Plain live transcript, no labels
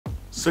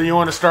So you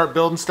want to start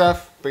building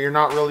stuff, but you're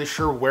not really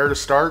sure where to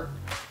start,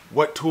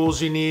 what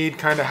tools you need,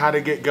 kind of how to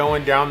get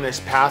going down this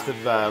path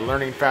of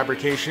learning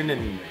fabrication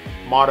and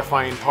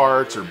modifying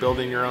parts or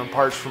building your own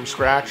parts from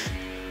scratch?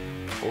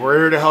 Well, we're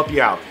here to help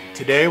you out.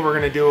 Today we're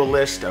going to do a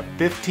list of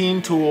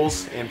 15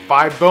 tools and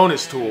 5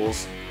 bonus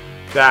tools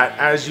that,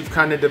 as you've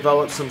kind of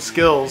developed some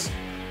skills,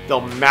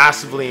 they'll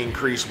massively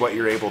increase what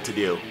you're able to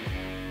do.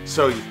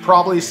 So you've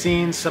probably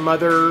seen some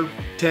other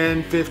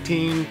 10,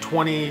 15,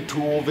 20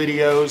 tool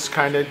videos,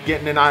 kind of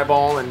getting an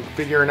eyeball and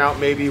figuring out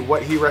maybe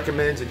what he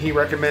recommends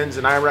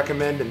and I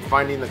recommend and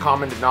finding the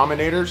common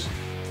denominators.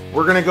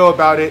 We're going to go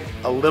about it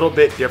a little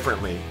bit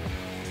differently.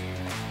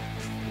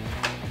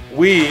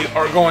 We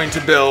are going to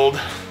build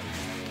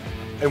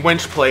a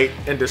winch plate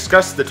and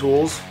discuss the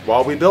tools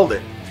while we build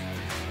it.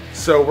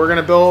 So we're going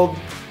to build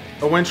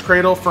a winch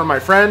cradle for my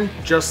friend,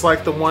 just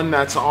like the one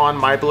that's on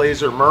my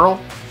Blazer Merle.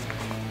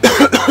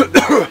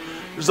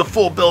 There's a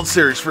full build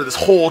series for this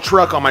whole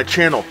truck on my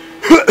channel.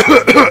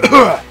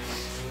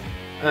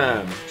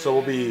 So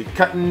we'll be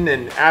cutting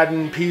and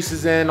adding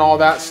pieces in, all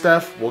that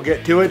stuff. We'll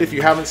get to it. If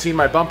you haven't seen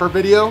my bumper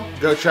video,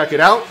 go check it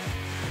out.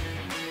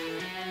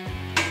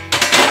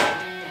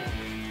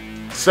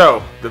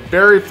 So the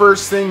very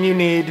first thing you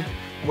need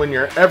when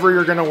you're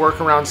going to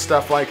work around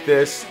stuff like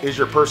this is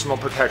your personal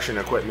protection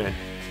equipment.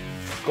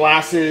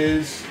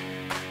 Glasses,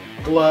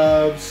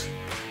 gloves,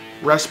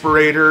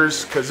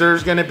 respirators, because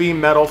there's going to be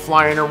metal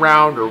flying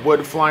around or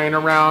wood flying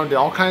around,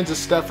 all kinds of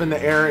stuff in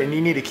the air, and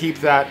you need to keep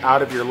that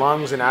out of your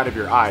lungs and out of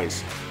your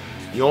eyes.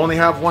 You only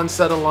have one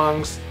set of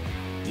lungs,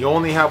 you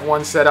only have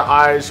one set of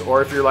eyes,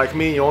 or if you're like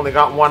me, you only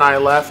got one eye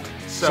left.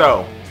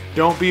 So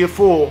don't be a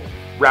fool,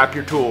 wrap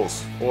your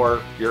tools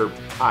or your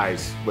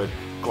eyes with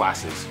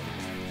glasses.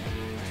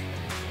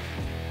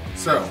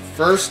 So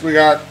first we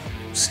got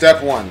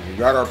step one. We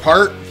got our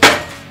part.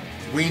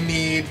 We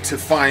need to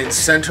find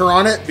center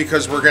on it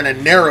because we're going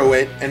to narrow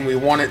it and we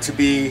want it to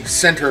be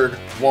centered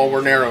while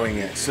we're narrowing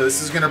it. So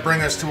this is going to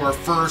bring us to our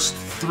first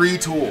 3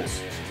 tools.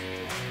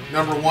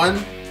 Number 1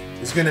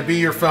 is going to be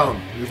your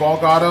phone. We've all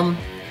got them.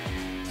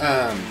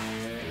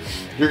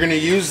 You're going to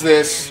use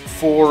this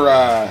for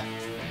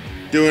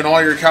doing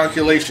all your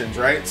calculations,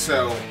 right?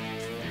 So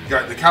you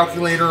got the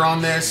calculator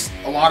on this.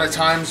 A lot of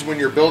times when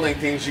you're building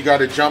things, you got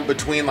to jump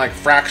between like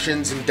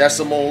fractions and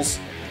decimals.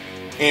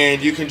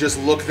 And you can just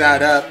look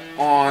that up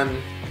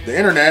on the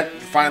internet,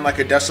 find like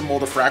a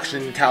decimal to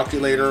fraction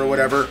calculator or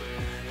whatever,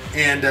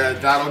 and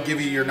that'll give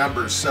you your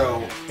numbers.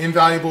 So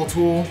invaluable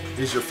tool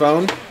is your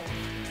phone.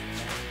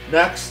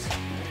 Next,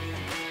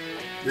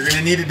 you're going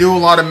to need to do a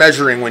lot of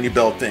measuring when you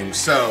build things.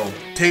 So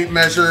tape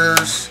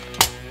measures,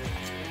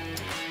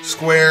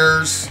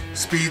 squares,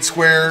 speed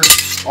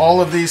squares,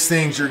 all of these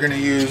things you're going to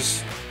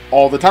use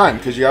all the time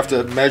because you have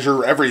to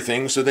measure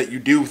everything so that you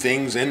do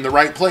things in the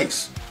right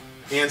place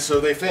and so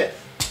they fit.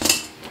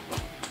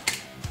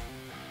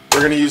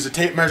 We're going to use a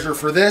tape measure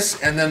for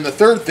this, and then the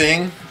third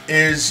thing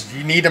is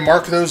you need to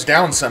mark those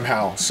down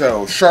somehow.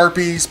 So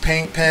Sharpies,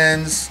 paint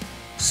pens,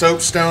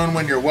 soapstone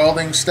when you're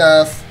welding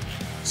stuff,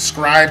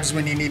 scribes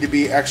when you need to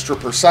be extra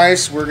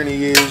precise. We're going to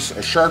use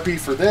a Sharpie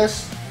for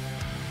this,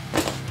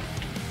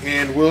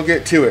 and we'll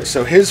get to it.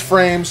 So his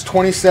frame's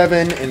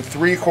 27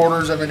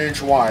 3/4 of an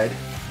inch wide,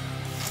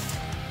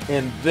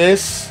 and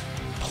this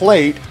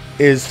plate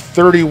is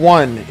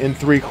 31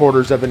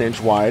 3/4 of an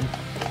inch wide.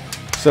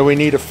 So we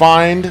need to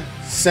find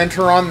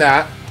center on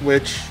that,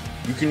 which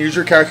you can use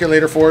your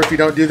calculator for if you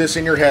don't do this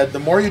in your head. The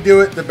more you do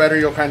it, the better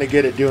you'll kind of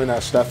get at doing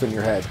that stuff in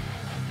your head.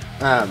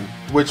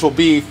 Which will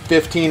be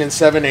 15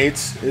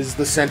 7/8 is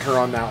the center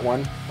on that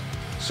one.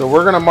 So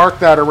we're going to mark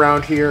that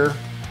around here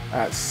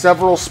at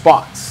several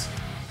spots.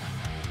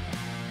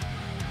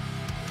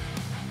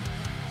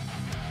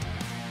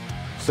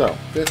 So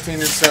 15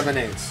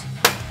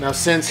 7/8. Now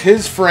since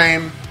his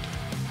frame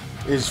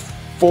is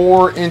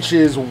 4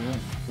 inches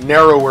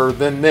narrower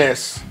than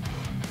this,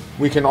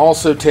 we can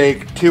also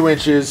take 2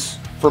 inches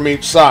from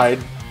each side,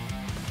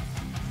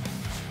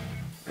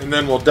 and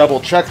then we'll double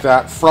check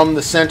that from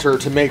the center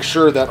to make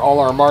sure that all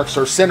our marks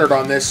are centered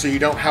on this so you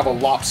don't have a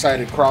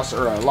lopsided cross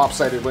or a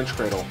lopsided winch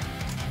cradle.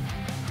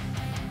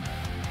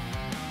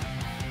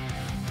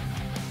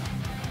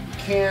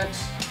 You can't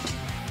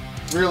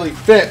really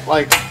fit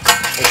like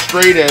a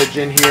straight edge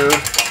in here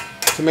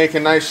to make a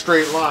nice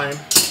straight line.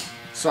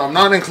 So I'm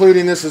not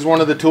including this as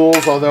one of the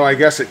tools, although I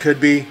guess it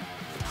could be,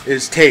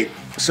 is tape.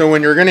 So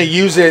when you're going to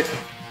use it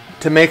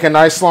to make a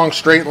nice long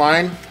straight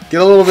line,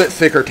 get a little bit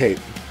thicker tape.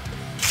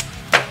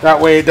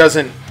 That way it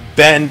doesn't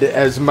bend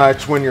as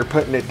much when you're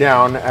putting it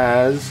down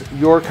as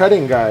your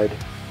cutting guide.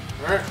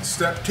 Alright,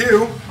 step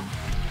 2.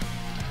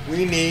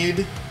 We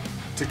need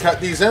to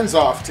cut these ends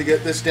off to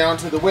get this down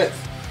to the width.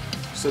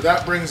 So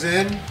that brings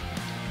in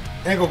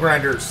angle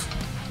grinders.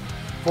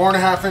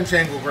 4.5 inch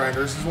angle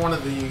grinders. This is one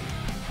of the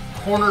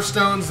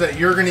cornerstones that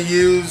you're going to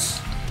use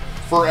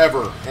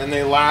forever, and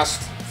they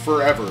last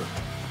forever.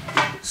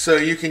 So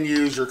you can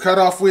use your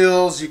cutoff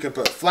wheels, you can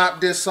put flap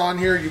discs on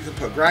here, you can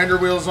put grinder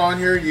wheels on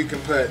here, you can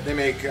put, they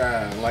make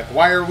like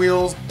wire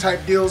wheels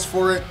type deals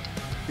for it.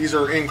 These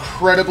are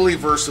incredibly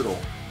versatile.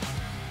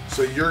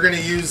 So you're going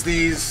to use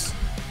these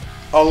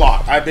a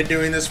lot. I've been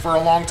doing this for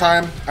a long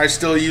time. I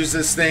still use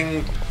this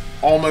thing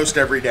almost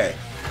every day.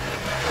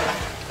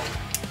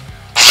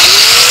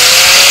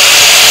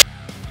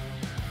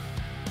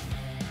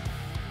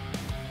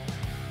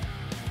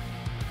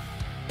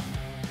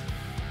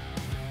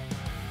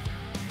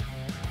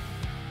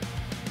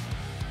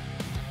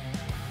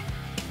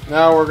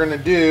 Now we're going to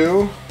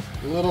do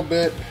a little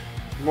bit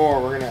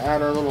more. We're going to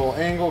add our little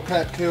angle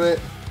cut to it.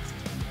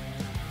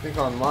 I think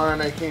on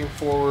mine I came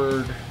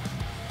forward,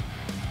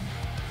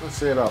 let's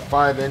say about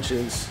 5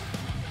 inches.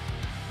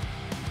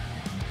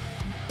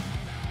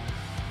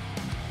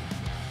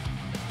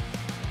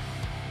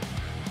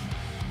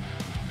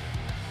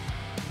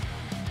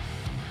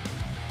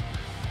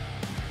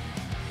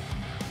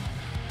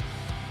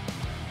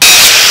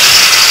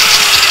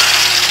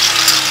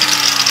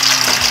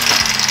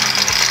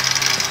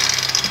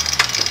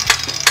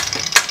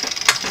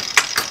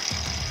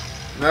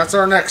 That's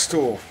our next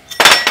tool.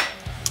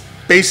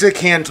 Basic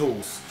hand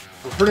tools.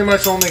 We're pretty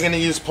much only going to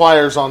use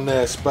pliers on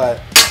this,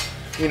 but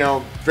you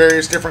know,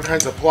 various different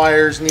kinds of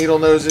pliers, needle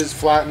noses,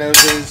 flat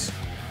noses,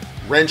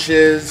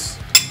 wrenches,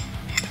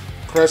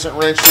 crescent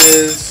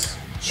wrenches,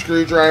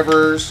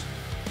 screwdrivers,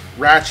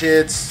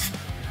 ratchets,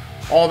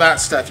 all that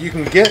stuff. You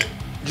can get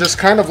just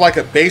kind of like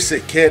a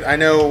basic kit. I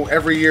know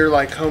every year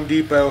like Home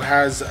Depot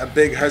has a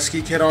big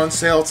Husky kit on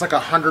sale. It's like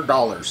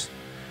 $100.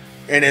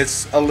 And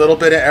it's a little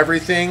bit of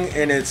everything,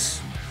 and it's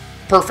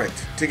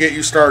perfect to get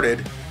you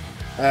started.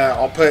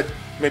 I'll put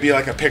maybe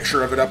like a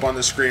picture of it up on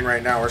the screen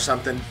right now or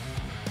something.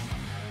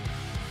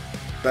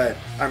 But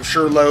I'm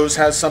sure Lowe's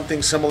has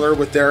something similar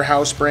with their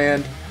house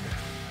brand.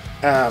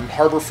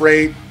 Harbor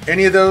Freight,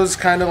 any of those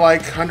kind of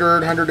like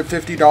 $100,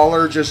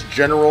 $150 just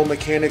general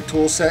mechanic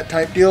tool set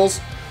type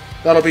deals,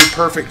 that'll be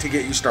perfect to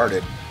get you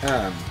started.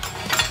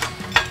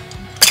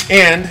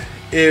 And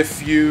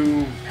if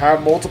you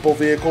have multiple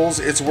vehicles,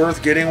 it's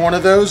worth getting one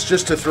of those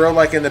just to throw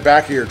like in the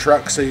back of your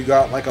truck so you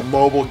got like a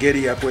mobile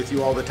giddy up with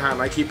you all the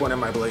time. I keep one in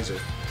my Blazer.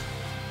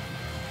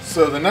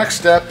 So the next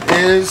step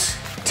is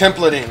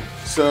templating.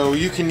 So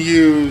you can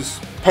use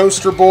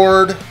poster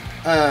board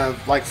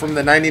like from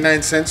the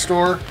 99-cent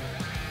store.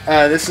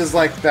 This is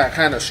like that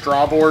kind of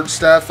straw board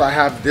stuff. I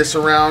have this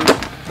around.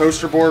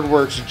 Poster board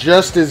works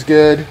just as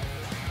good.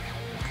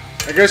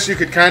 I guess you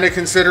could kind of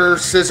consider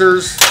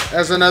scissors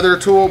as another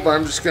tool, but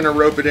I'm just going to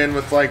rope it in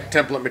with like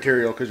template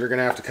material because you're going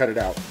to have to cut it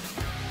out.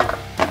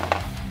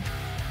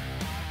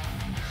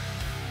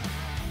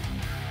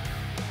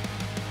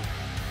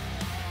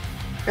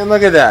 And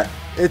look at that.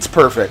 It's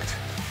perfect.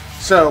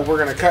 So we're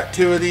going to cut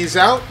 2 of these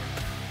out,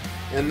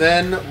 and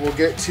then we'll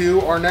get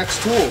to our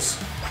next tools.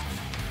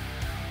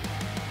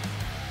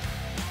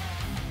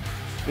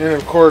 And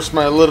of course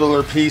my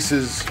littler piece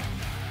is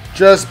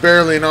just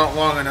barely not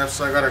long enough,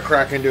 so I got to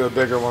crack into a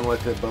bigger one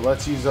with it, but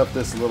let's use up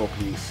this little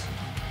piece.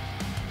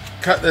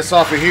 Cut this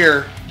off of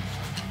here.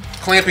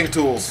 Clamping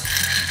tools.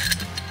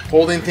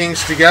 Holding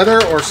things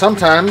together, or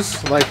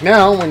sometimes, like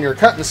now, when you're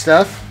cutting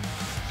stuff,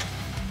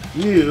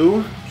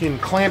 you can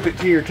clamp it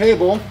to your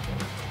table.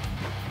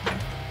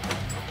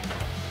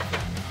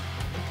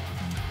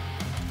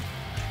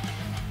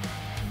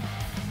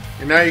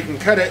 And now you can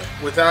cut it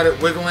without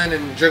it wiggling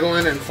and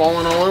jiggling and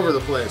falling all over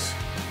the place.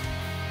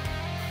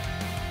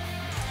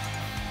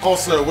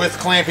 Also, with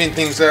clamping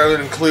things, that would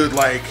include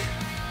like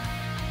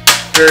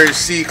various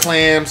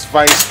C-clamps,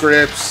 vice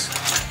grips,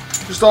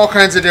 just all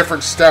kinds of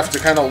different stuff to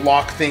kind of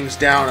lock things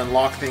down and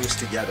lock things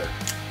together.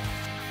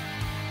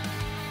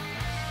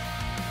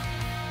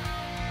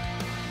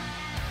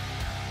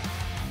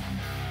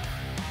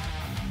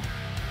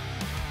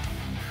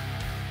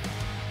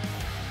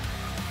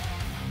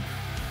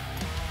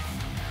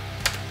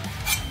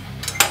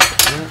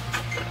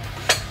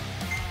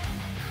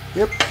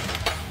 Yep.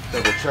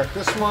 Double check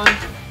this one.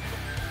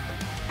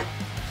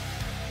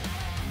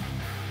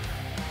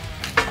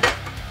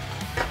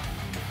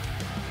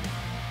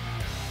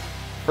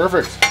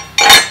 Perfect.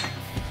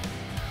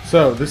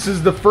 So this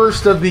is the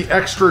first of the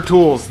extra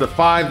tools. The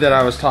 5 that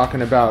I was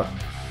talking about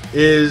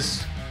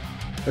is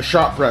a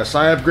shop press.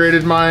 I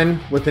upgraded mine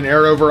with an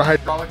air over a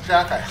hydraulic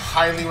jack. I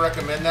highly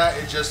recommend that.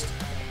 It just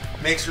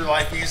makes your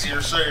life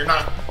easier so you're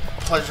not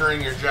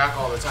pleasuring your jack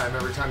all the time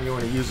every time you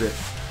want to use it.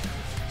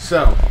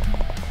 So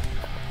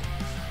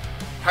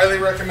highly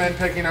recommend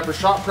picking up a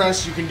shop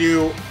press. You can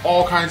do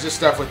all kinds of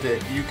stuff with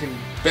it. You can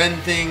bend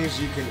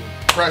things, you can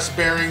press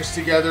bearings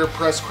together,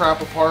 press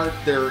crap apart.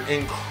 They're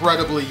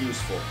incredibly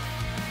useful.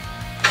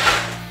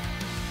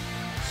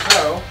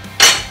 So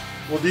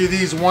we'll do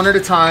these one at a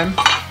time.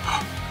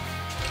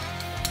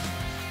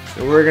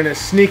 So we're going to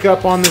sneak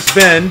up on this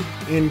bend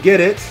and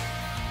get it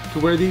to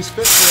where these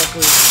fit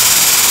correctly.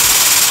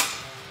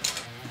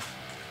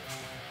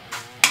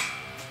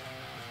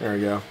 There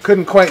we go.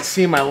 Couldn't quite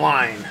see my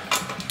line.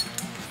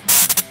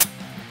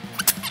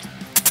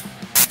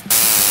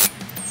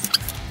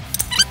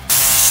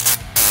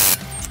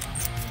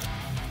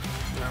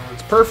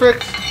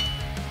 Perfect.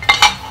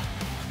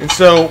 And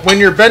so when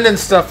you're bending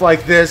stuff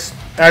like this,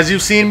 as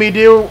you've seen me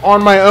do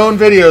on my own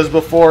videos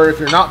before, if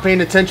you're not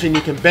paying attention,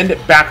 you can bend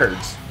it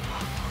backwards,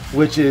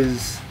 which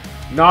is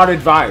not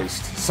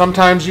advised.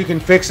 Sometimes you can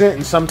fix it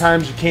and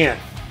sometimes you can't.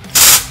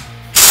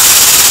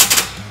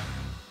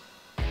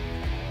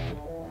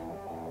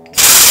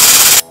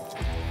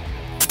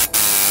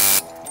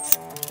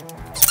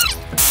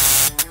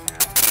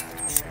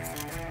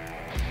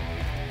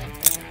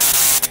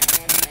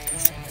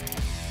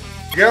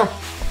 Go.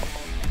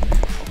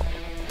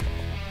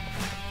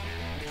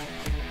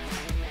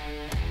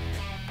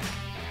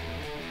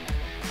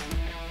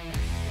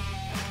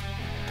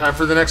 Time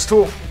for the next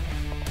tool.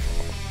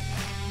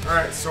 All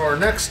right, so our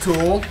next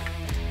tool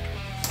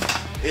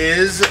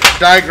is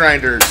die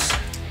grinders.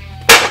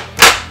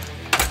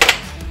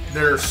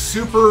 They're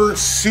super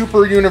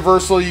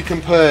universal. You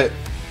can put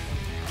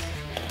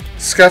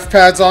scuff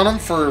pads on them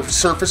for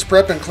surface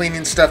prep and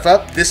cleaning stuff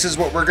up. This is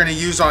what we're going to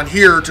use on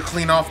here to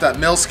clean off that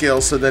mill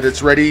scale so that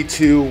it's ready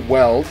to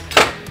weld.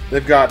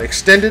 They've got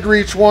extended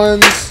reach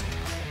ones,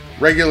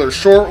 regular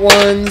short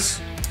ones.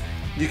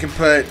 You can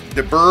put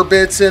the burr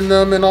bits in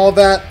them and all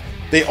that.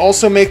 They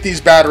also make these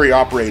battery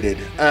operated.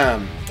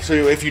 So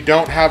if you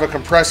don't have a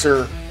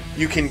compressor,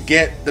 you can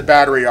get the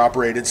battery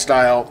operated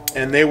style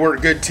and they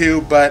work good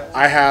too, but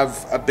I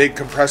have a big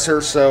compressor,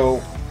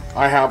 so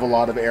I have a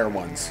lot of air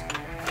ones.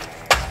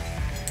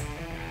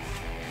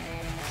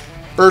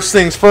 First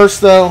things first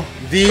though,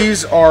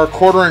 these are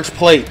 1/4 inch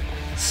plate.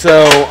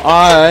 So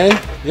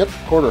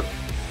quarter.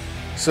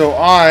 So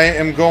I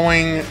am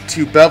going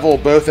to bevel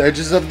both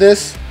edges of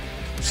this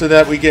so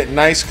that we get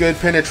nice good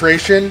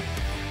penetration,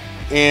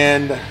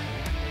 and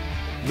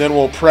then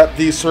we'll prep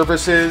these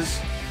surfaces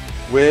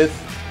with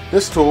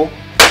this tool,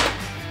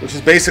 which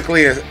is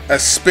basically a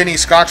spinny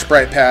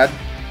Scotch-Brite pad.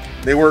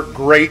 They work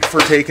great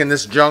for taking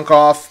this junk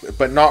off,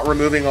 but not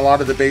removing a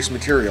lot of the base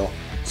material.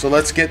 So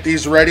let's get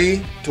these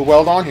ready to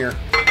weld on here.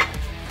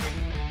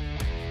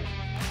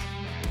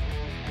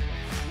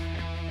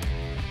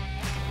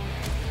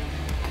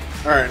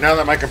 Alright, now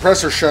that my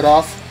compressor's shut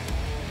off,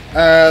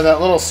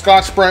 that little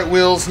Scotch-Brite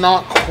wheel's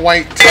not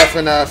quite tough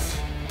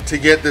enough to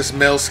get this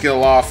mill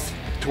scale off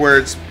to where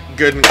it's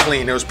good and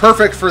clean. It was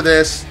perfect for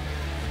this.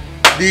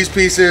 These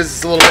pieces,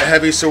 it's a little bit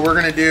heavy, so we're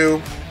going to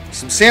do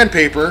some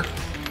sandpaper.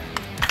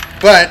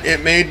 But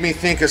it made me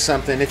think of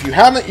something. If you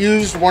haven't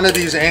used one of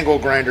these angle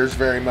grinders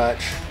very much,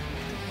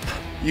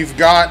 you've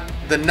got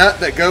the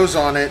nut that goes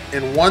on it,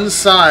 and one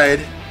side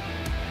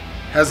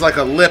has like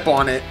a lip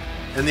on it,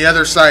 and the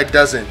other side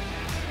doesn't.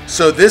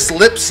 So this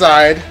lip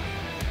side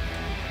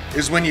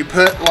is when you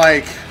put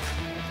like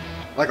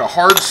a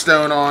hard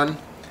stone on.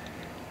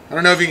 I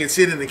don't know if you can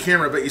see it in the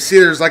camera, but you see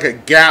there's like a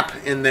gap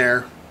in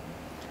there.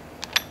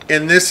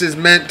 And this is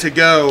meant to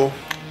go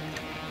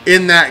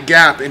in that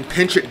gap and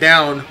pinch it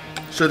down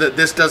so that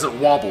this doesn't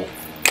wobble.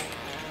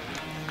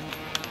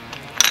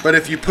 But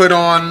if you put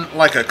on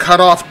like a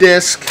cutoff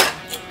disc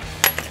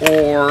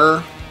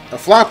or a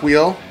flap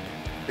wheel,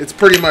 it's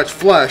pretty much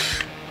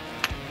flush.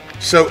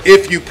 So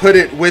if you put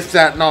it with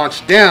that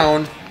notch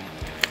down,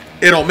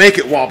 it'll make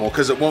it wobble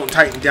because it won't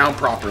tighten down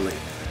properly.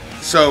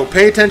 So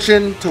pay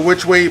attention to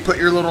which way you put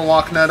your little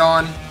lock nut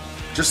on.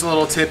 Just a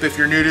little tip if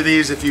you're new to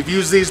these. If you've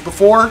used these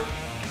before,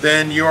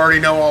 then you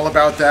already know all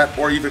about that,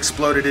 or you've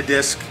exploded a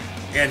disc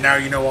and now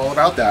you know all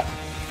about that.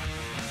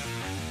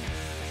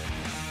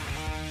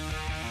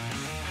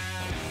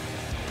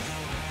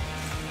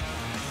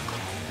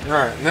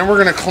 Alright, and then we're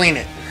going to clean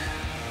it,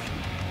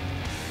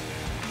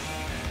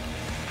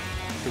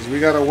 because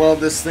we got to weld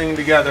this thing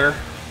together,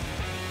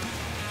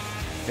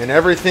 and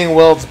everything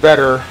welds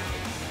better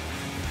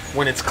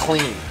when it's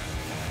clean.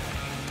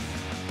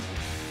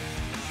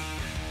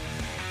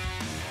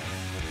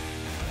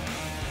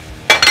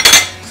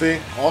 See,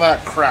 all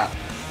that crap.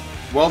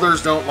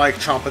 Welders don't like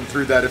chomping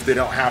through that if they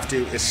don't have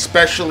to,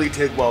 especially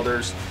TIG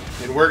welders,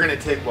 and we're going to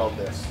TIG weld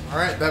this.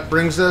 Alright, that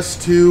brings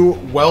us to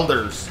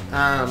welders.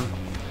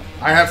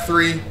 I have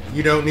 3.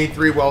 You don't need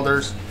 3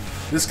 welders.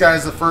 This guy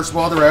is the first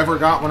welder I ever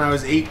got when I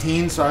was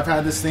 18, so I've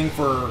had this thing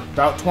for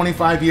about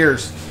 25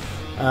 years.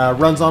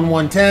 Runs on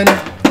 110.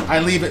 I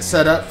leave it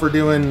set up for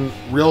doing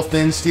real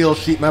thin steel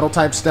sheet metal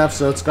type stuff,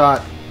 so it's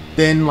got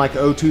thin like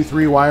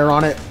 023 wire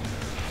on it.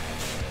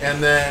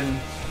 And then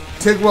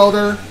TIG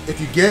welder,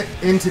 if you get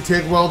into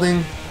TIG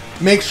welding,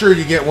 make sure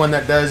you get one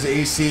that does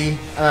AC.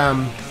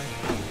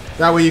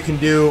 That way you can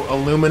do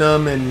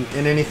aluminum and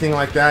anything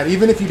like that.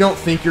 Even if you don't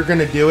think you're going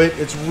to do it,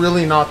 it's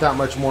really not that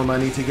much more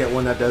money to get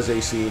one that does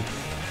AC.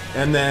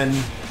 And then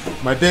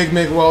my big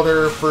MIG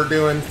welder for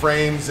doing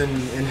frames and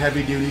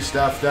heavy duty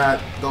stuff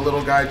that the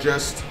little guy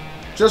just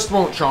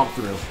won't chomp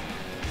through.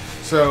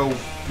 So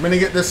I'm going to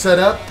get this set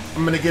up.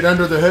 I'm going to get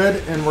under the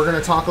hood and we're going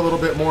to talk a little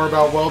bit more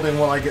about welding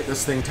while I get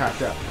this thing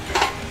tacked up.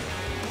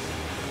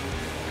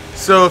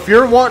 So if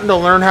you're wanting to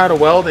learn how to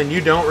weld and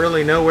you don't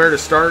really know where to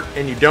start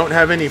and you don't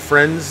have any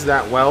friends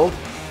that weld,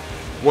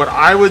 what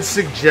I would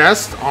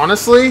suggest,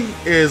 honestly,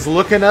 is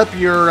looking up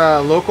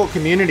your local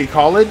community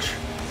college,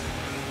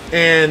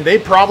 and they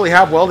probably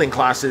have welding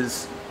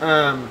classes.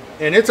 And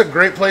it's a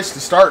great place to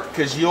start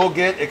because you'll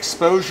get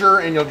exposure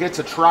and you'll get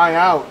to try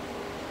out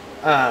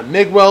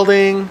MIG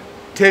welding,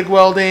 TIG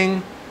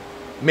welding,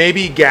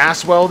 maybe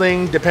gas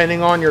welding,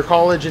 depending on your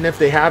college and if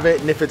they have it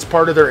and if it's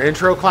part of their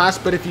intro class.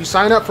 But if you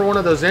sign up for one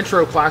of those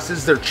intro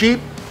classes, they're cheap.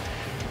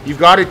 You've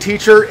got a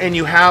teacher and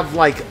you have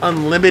like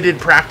unlimited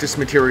practice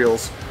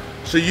materials.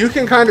 So you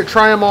can kind of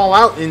try them all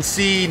out and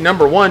see,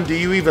 number one, do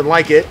you even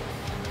like it?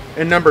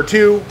 And number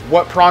two,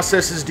 what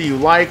processes do you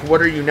like?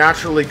 What are you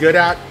naturally good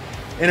at?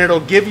 And it'll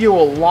give you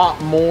a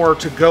lot more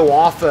to go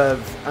off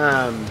of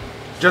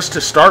just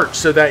to start,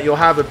 so that you'll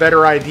have a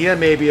better idea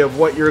maybe of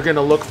what you're going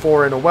to look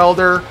for in a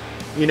welder.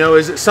 You know,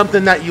 is it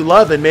something that you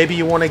love and maybe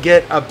you want to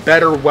get a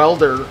better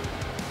welder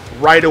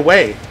right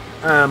away?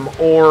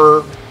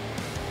 Or,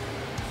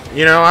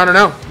 you know, I don't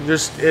know,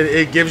 just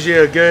it gives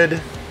you a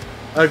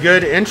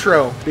good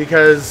intro,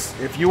 because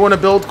if you want to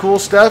build cool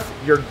stuff,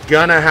 you're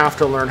gonna have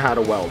to learn how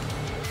to weld.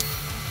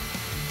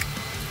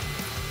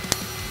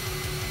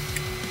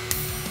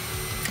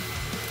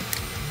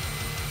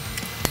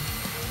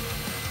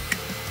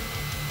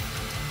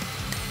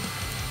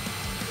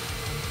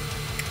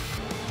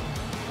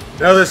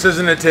 No, this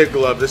isn't a TIG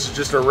glove. This is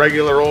just a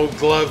regular old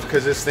glove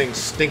because this thing's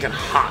stinking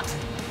hot.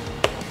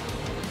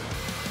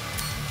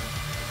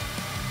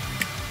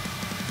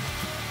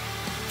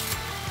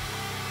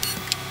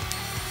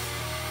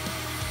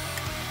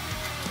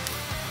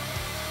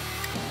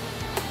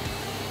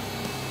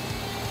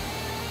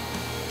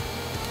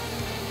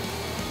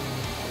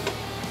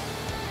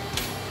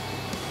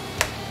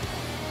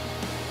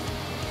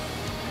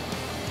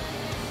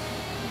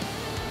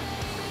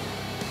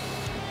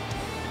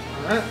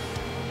 All right.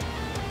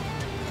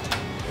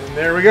 And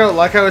there we go.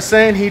 Like I was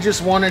saying, he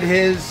just wanted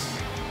his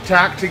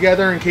tack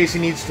together in case he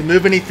needs to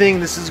move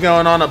anything. This is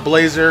going on a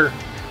Blazer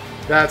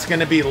that's going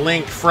to be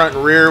linked front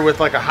and rear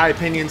with like a high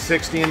pinion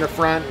 60 in the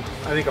front.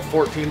 I think a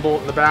 14 bolt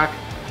in the back.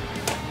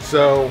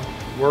 So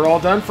we're all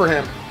done for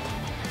him.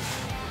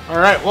 All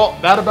right, well,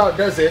 that about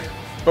does it.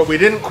 But we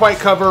didn't quite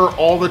cover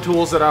all the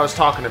tools that I was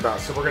talking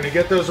about. So we're going to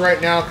get those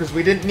right now because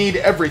we didn't need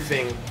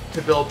everything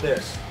to build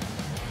this.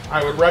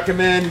 I would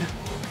recommend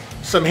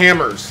some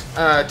hammers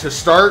to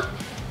start,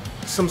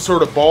 some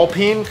sort of ball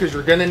peen because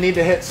you're going to need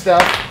to hit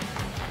stuff,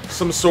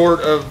 some sort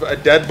of a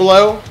dead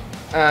blow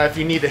if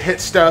you need to hit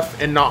stuff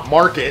and not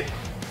mark it.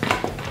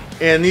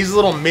 And these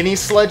little mini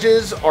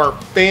sledges are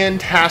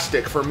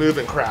fantastic for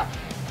moving crap.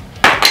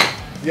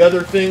 The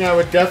other thing I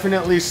would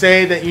definitely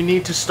say that you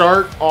need to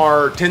start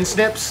are tin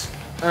snips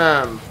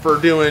for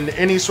doing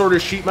any sort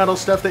of sheet metal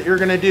stuff that you're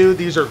going to do.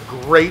 These are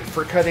great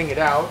for cutting it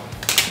out.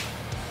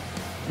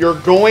 You're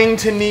going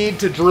to need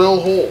to drill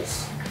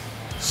holes.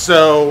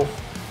 So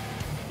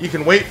you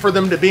can wait for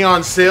them to be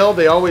on sale.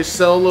 They always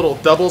sell little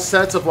double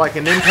sets of like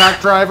an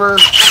impact driver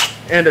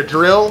and a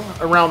drill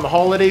around the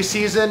holiday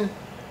season.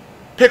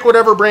 Pick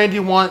whatever brand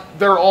you want.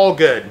 They're all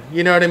good.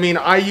 You know what I mean?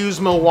 I use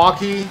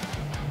Milwaukee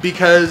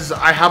because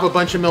I have a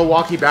bunch of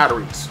Milwaukee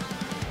batteries.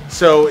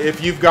 So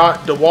if you've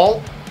got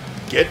DeWalt,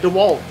 get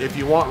DeWalt. If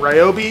you want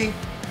Ryobi,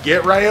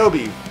 get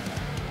Ryobi.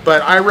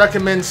 But I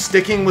recommend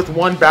sticking with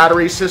one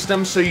battery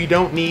system so you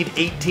don't need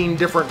 18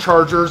 different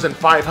chargers and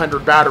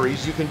 500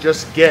 batteries. You can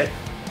just get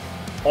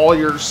all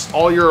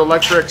your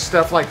electric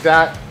stuff like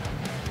that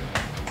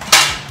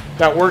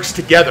that works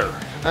together.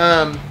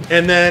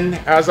 And then,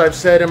 as I've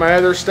said in my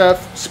other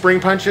stuff,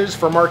 spring punches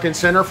for mark and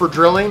center for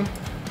drilling.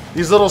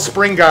 These little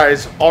spring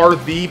guys are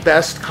the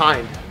best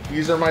kind.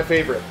 These are my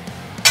favorite.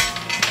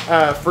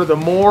 For the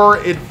more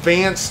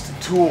advanced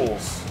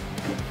tools,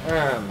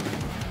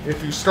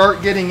 if you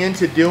start getting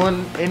into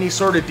doing any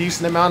sort of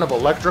decent amount of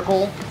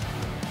electrical,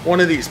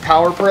 one of these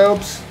power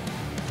probes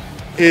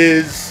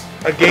is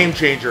a game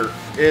changer.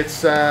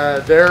 It's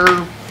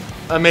they're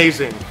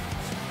amazing.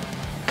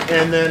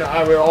 And then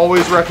I would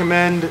always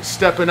recommend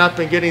stepping up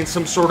and getting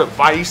some sort of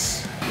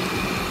vise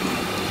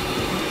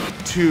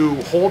to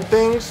hold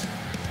things.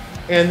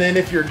 And then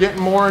if you're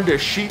getting more into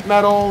sheet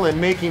metal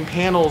and making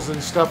panels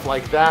and stuff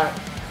like that,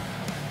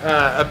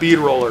 a bead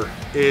roller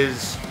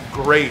is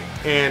great.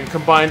 And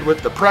combined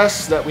with the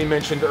press that we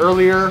mentioned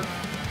earlier,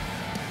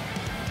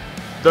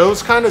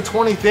 those kind of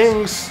 20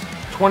 things,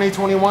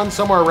 2021,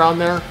 somewhere around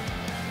there,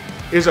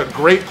 is a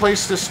great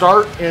place to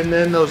start. And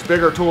then those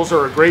bigger tools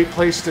are a great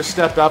place to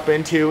step up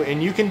into,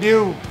 and you can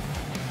do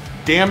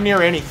damn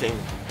near anything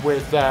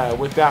with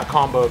that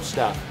combo of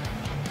stuff.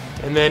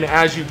 And then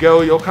as you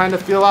go, you'll kind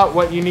of feel out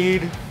what you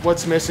need,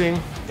 what's missing.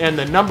 And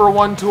the number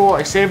one tool,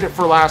 I saved it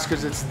for last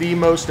because it's the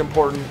most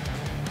important,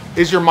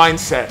 is your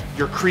mindset,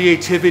 your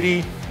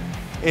creativity,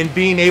 and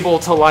being able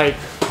to, like,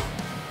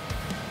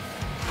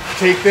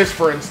 take this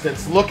for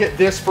instance, look at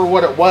this for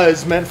what it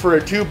was, meant for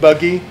a tube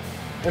buggy,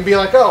 and be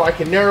like, oh, I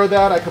can narrow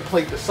that, I can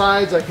plate the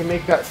sides, I can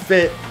make that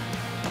fit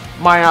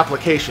my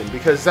application.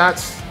 Because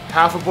that's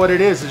half of what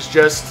it is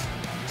just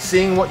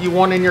seeing what you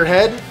want in your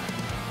head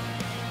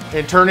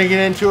and turning it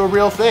into a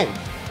real thing.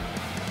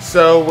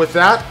 So with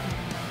that,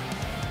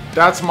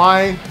 that's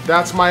my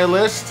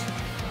list.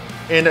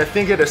 And I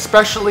think it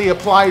especially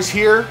applies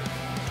here.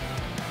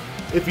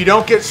 If you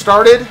don't get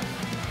started,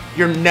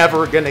 you're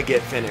never gonna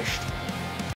get finished.